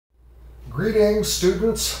Greetings,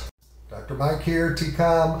 students. Dr. Mike here,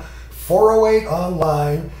 TCOM 408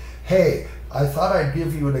 Online. Hey, I thought I'd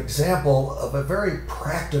give you an example of a very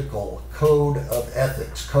practical code of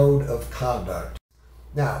ethics, code of conduct.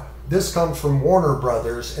 Now, this comes from Warner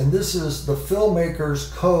Brothers, and this is the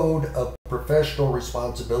filmmaker's code of professional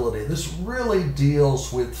responsibility. This really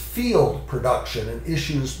deals with field production and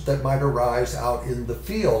issues that might arise out in the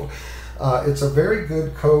field. It's a very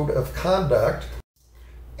good code of conduct,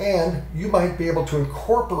 and you might be able to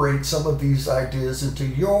incorporate some of these ideas into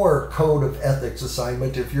your code of ethics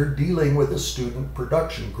assignment if you're dealing with a student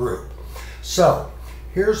production group. So,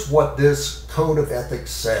 here's what this code of ethics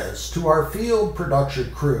says. To our field production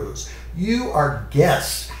crews, you are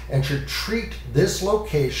guests and should treat this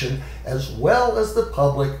location as well as the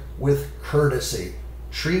public with courtesy.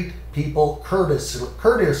 Treat people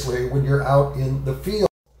courteously when you're out in the field.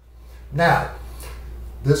 Now,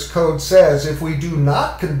 this code says if we do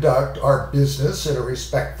not conduct our business in a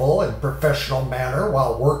respectful and professional manner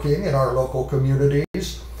while working in our local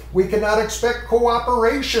communities, we cannot expect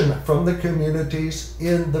cooperation from the communities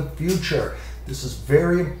in the future. This is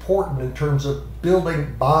very important in terms of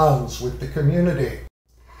building bonds with the community.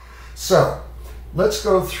 So, let's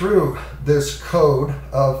go through this code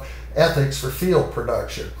of ethics for field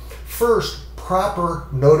production. First, proper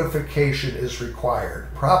notification is required.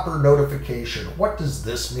 Proper notification. What does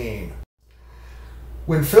this mean?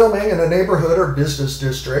 When filming in a neighborhood or business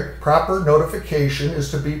district, proper notification is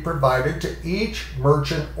to be provided to each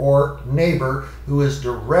merchant or neighbor who is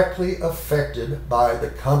directly affected by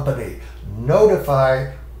the company.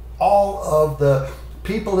 Notify all of the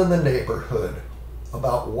people in the neighborhood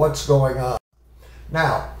about what's going on.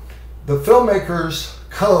 Now, the filmmaker's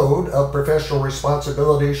code of professional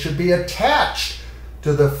responsibility should be attached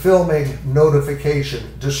to the filming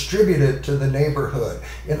notification, distributed to the neighborhood.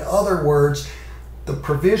 In other words, the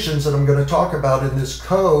provisions that I'm going to talk about in this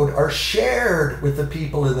code are shared with the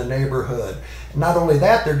people in the neighborhood. Not only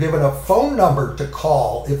that, they're given a phone number to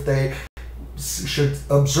call if they should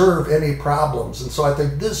observe any problems. And so I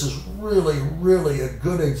think this is really a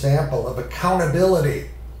good example of accountability.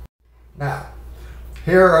 Now,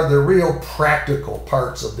 here are the real practical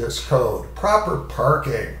parts of this code. Proper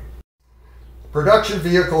parking. Production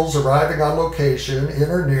vehicles arriving on location in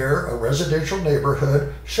or near a residential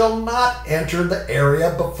neighborhood shall not enter the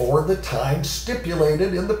area before the time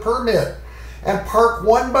stipulated in the permit and park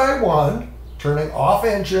one by one, turning off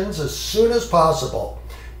engines as soon as possible.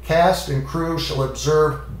 Cast and crew shall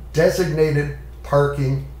observe designated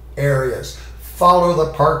parking areas. Follow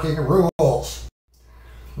the parking rules.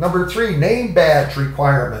 Number 3, name badge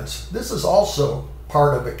requirements. This is also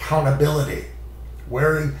part of accountability.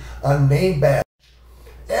 Wearing a name badge.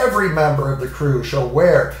 Every member of the crew shall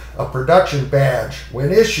wear a production badge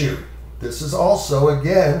when issued. This is also,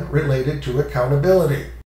 again, related to accountability.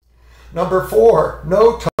 Number 4,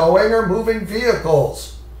 no towing or moving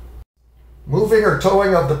vehicles. Moving or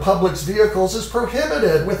towing of the public's vehicles is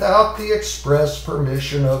prohibited without the express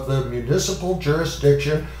permission of the municipal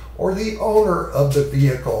jurisdiction or the owner of the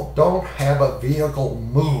vehicle. Don't have a vehicle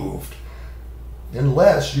moved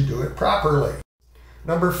unless you do it properly.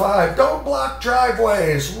 Number 5, don't block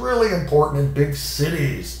driveways. Really important in big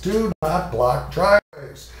cities. Do not block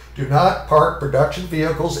driveways. Do not park production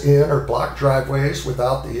vehicles in or block driveways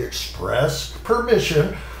without the express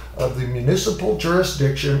permission of the municipal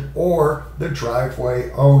jurisdiction or the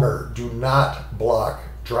driveway owner. Do not block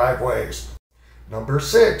driveways. Number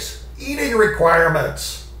 6, eating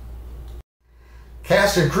requirements.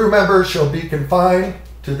 Cast and crew members shall be confined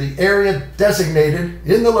to the area designated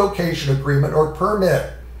in the location agreement or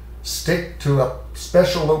permit. Stick to a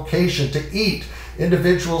special location to eat.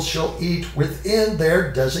 Individuals shall eat within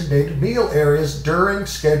their designated meal areas during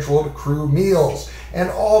scheduled crew meals, and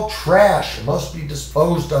all trash must be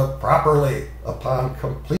disposed of properly upon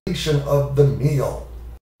completion of the meal.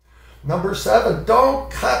 Number 7, don't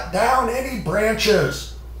cut down any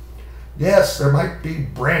branches. Yes, there might be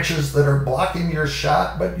branches that are blocking your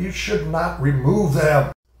shot, but you should not remove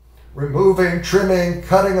them. Removing, trimming,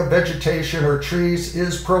 cutting of vegetation or trees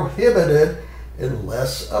is prohibited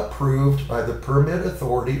unless approved by the permit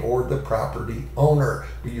authority or the property owner.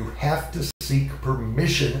 You have to seek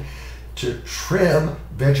permission to trim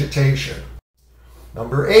vegetation.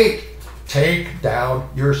 Number 8, take down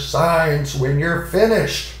your signs when you're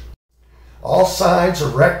finished. All signs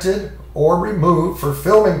erected or removed for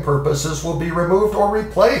filming purposes will be removed or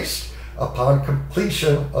replaced upon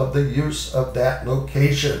completion of the use of that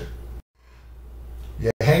location.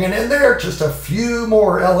 You're hanging in there, just a few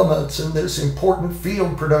more elements in this important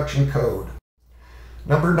field production code.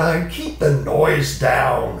 Number 9, keep the noise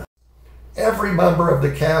down. Every member of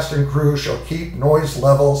the cast and crew shall keep noise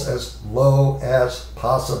levels as low as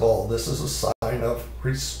possible. This is a sign of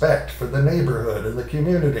respect for the neighborhood and the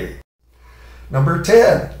community. Number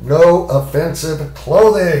 10, no offensive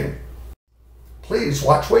clothing. Please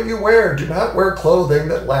watch what you wear. Do not wear clothing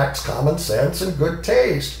that lacks common sense and good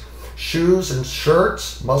taste. Shoes and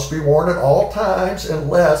shirts must be worn at all times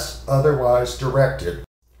unless otherwise directed.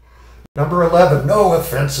 Number 11, no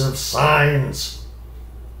offensive signs.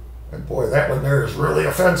 And boy, that one there is really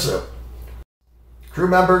offensive. Crew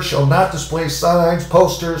members shall not display signs,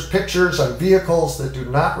 posters, pictures on vehicles that do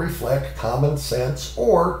not reflect common sense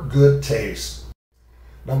or good taste.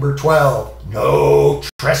 Number 12, no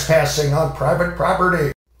trespassing on private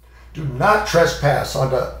property. Do not trespass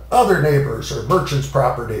onto other neighbors or merchants'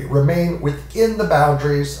 property. Remain within the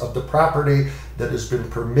boundaries of the property that has been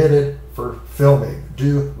permitted for filming.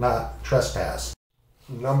 Do not trespass.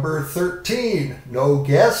 Number 13, no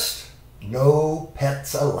guests, no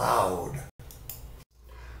pets allowed.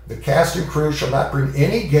 The cast and crew shall not bring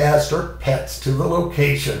any guests or pets to the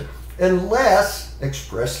location unless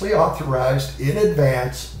expressly authorized in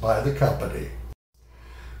advance by the company.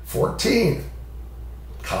 14,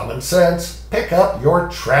 common sense, pick up your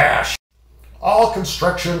trash. All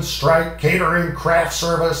construction, strike, catering, craft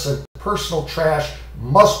service, and personal trash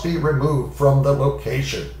must be removed from the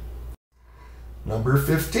location. Number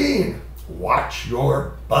 15, watch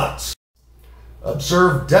your butts.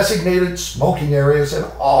 Observe designated smoking areas and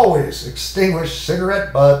always extinguish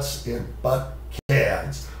cigarette butts in butt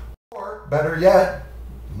cans. Or better yet,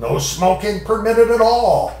 no smoking permitted at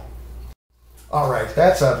all. All right,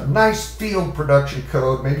 that's a nice field production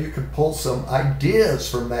code. Maybe you can pull some ideas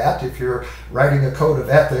from that if you're writing a code of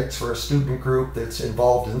ethics for a student group that's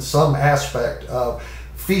involved in some aspect of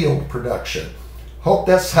field production. Hope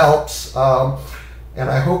this helps, and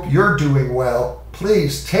I hope you're doing well.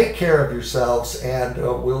 Please take care of yourselves, and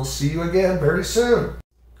we'll see you again very soon.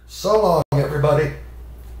 So long, everybody.